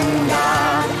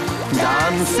yanında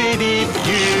dans edip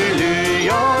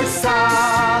gülüyorsa,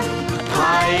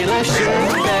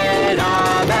 paylaşıp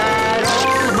beraber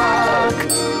olmak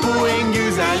bu en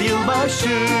güzel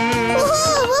yılbaşı.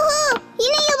 Vuhu!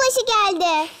 Yine yılbaşı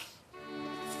geldi.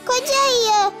 Koca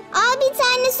ayı, al bir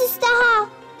tane süs daha.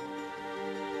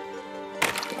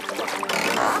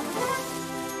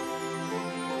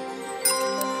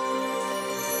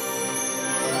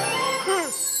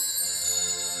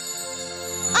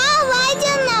 Vay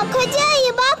canına, koca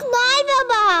ayı bak, Noel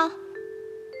Baba.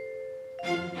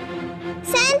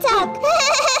 Sen tak.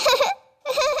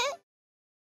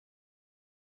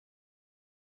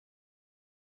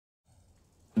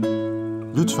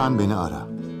 Lütfen beni ara.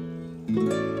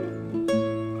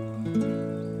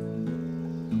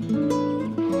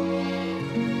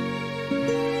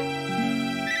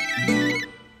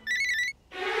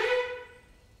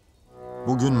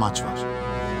 Bugün maç var.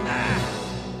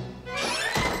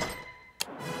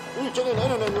 Ülkenin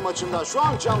en önemli maçında şu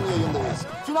an canlı yayındayız.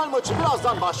 Final maçı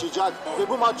birazdan başlayacak ve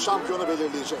bu maç şampiyonu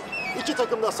belirleyecek. İki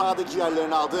takım da sahadaki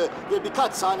yerlerini aldı ve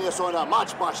birkaç saniye sonra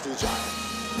maç başlayacak.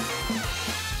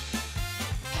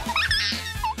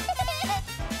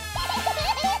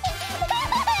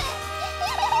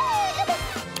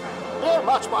 Ve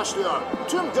maç başlıyor.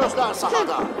 Tüm gözler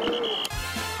sahada.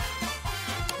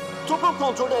 Topun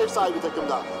kontrolü ev sahibi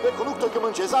takımda ve konuk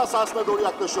takımın ceza sahasına doğru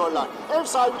yaklaşıyorlar. Ev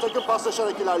sahibi takım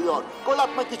paslaşarak ilerliyor. Gol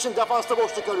atmak için defansta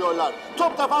boşluk arıyorlar.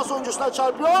 Top defans oyuncusuna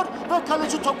çarpıyor ve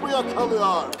kaleci topu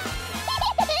yakalıyor.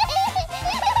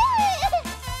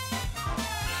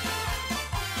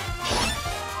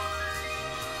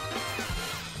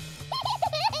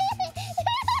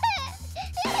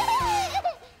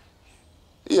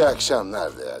 İyi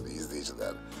akşamlar değerli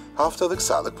izleyiciler. Haftalık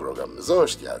sağlık programımıza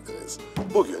hoş geldiniz.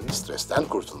 Bugün stresten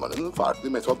kurtulmanın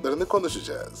farklı metotlarını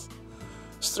konuşacağız.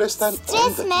 Stresten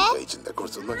 10 dakika içinde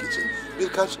kurtulmak için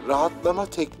birkaç rahatlama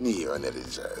tekniği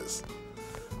önereceğiz.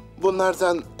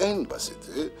 Bunlardan en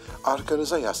basiti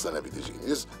arkanıza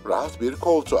yaslanabileceğiniz rahat bir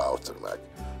koltuğa oturmak,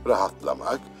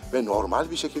 rahatlamak ve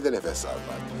normal bir şekilde nefes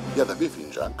almak ya da bir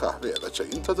fincan kahve ya da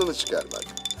çayın tadını çıkarmak.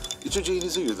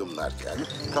 İçeceğinizi yudumlarken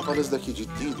kafanızdaki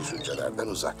ciddi düşüncelerden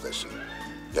uzaklaşın.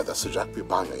 Ya da sıcak bir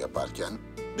banyo yaparken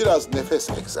biraz nefes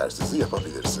egzersizi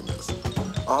yapabilirsiniz.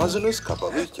 Ağzınız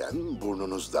kapalıyken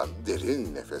burnunuzdan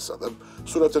derin nefes alıp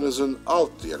suratınızın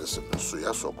alt yarısını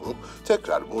suya sokup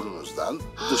tekrar burnunuzdan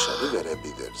dışarı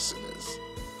verebilirsiniz.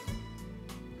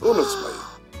 Unutmayın,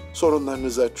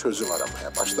 sorunlarınıza çözüm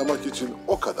aramaya başlamak için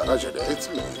o kadar acele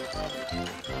etmeyin.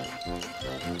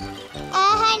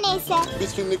 Her neyse.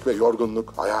 Bitkinlik ve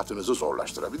yorgunluk hayatınızı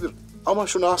zorlaştırabilir. Ama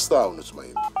şunu asla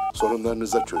unutmayın.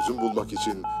 Sorunlarınıza çözüm bulmak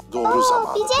için doğru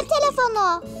zamanı Bir cep bekleyin.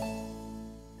 telefonu.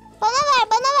 Bana ver,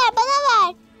 bana ver, bana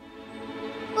ver.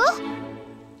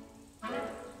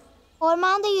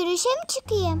 Ormanda yürüyüşe mi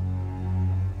çıkayım?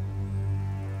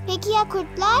 Peki ya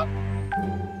kurtlar?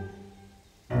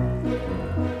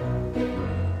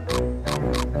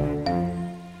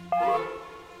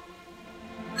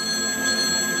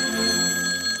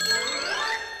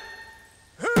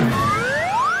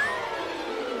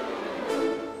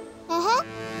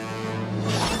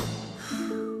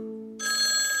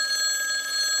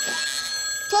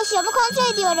 Çalışıyor mu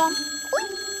kontrol ediyorum.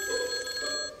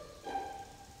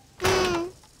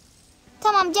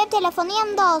 Tamam, cep telefonu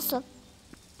yanında olsun.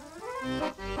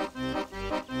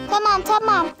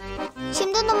 Tamam.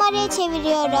 Şimdi numarayı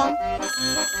çeviriyorum.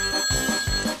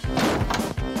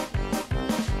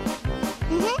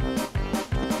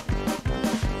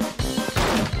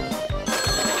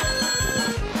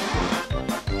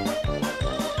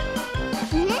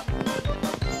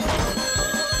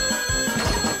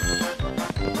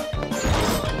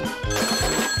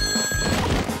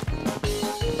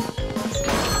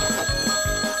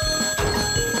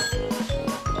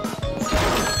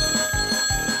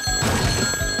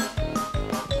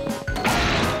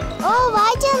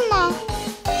 Vay canına.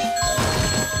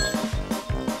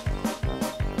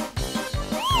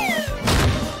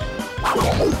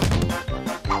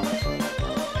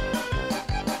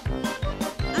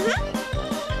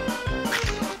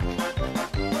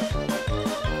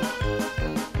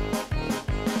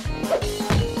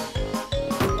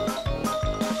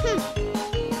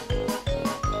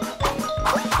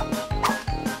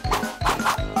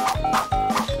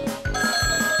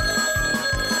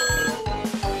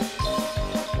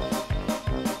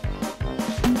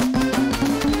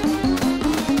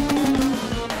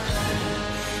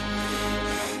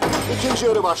 İkinci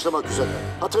yarı başlamak üzere.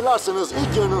 Hatırlarsanız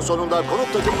ilk yarının sonunda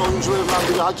konuk takımın oyuncularından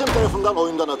biri hakem tarafından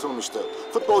oyundan atılmıştı.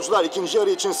 Futbolcular ikinci yarı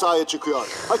için sahaya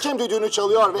çıkıyor. Hakem düdüğünü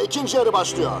çalıyor ve ikinci yarı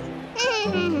başlıyor.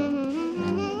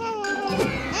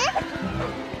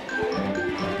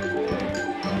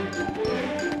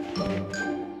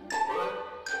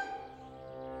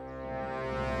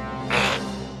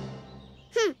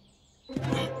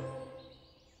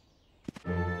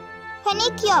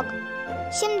 Panik yok.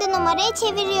 Şimdi numarayı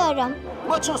çeviriyorum.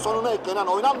 Maçın sonuna eklenen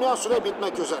oynanmayan süre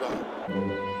bitmek üzere.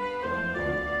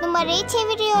 Numarayı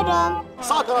çeviriyorum.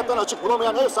 Sağ kanattan açık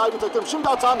bulamayan ev sahibi takım şimdi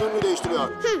atağın yönünü değiştiriyor.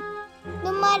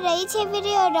 Numarayı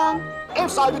çeviriyorum. Ev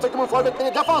sahibi takımın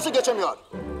forvetleri defansı geçemiyor.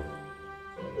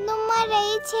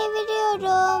 Numarayı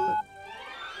çeviriyorum.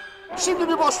 Şimdi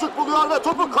bir boşluk buluyor ve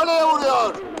topu kaleye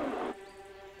vuruyor.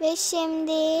 Ve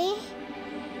şimdi...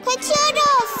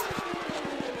 kaçıyoruz.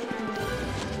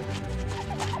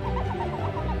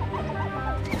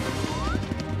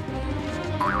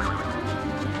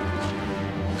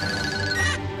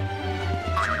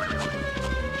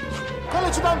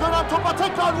 Kaleciden dönen topa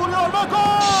tekrar vuruyor ve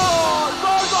gol!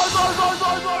 Gol, gol, gol, gol,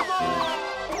 gol, gol, gol!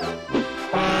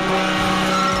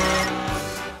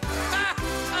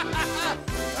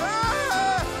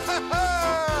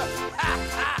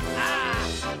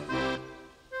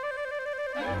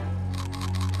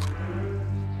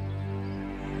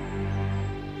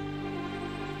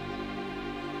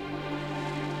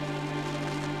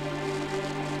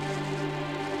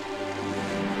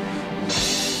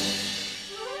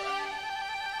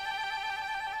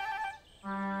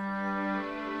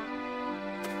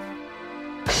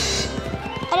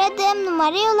 Aradığım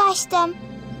numaraya ulaştım.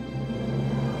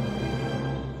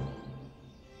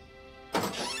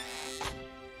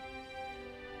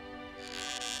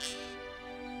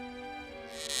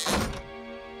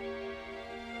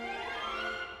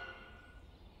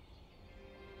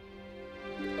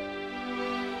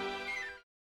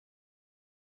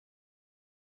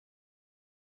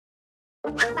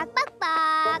 Bak bak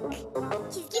bak.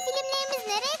 Çizgi filmlerimiz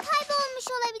nereye kaybolmuş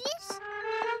olabilir?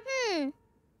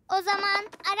 O zaman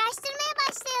araştırmaya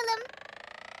başlayalım.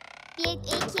 1,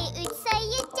 2, 3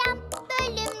 sayacağım.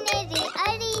 Bölümleri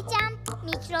arayacağım.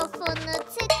 Mikrofonu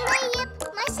tıklayıp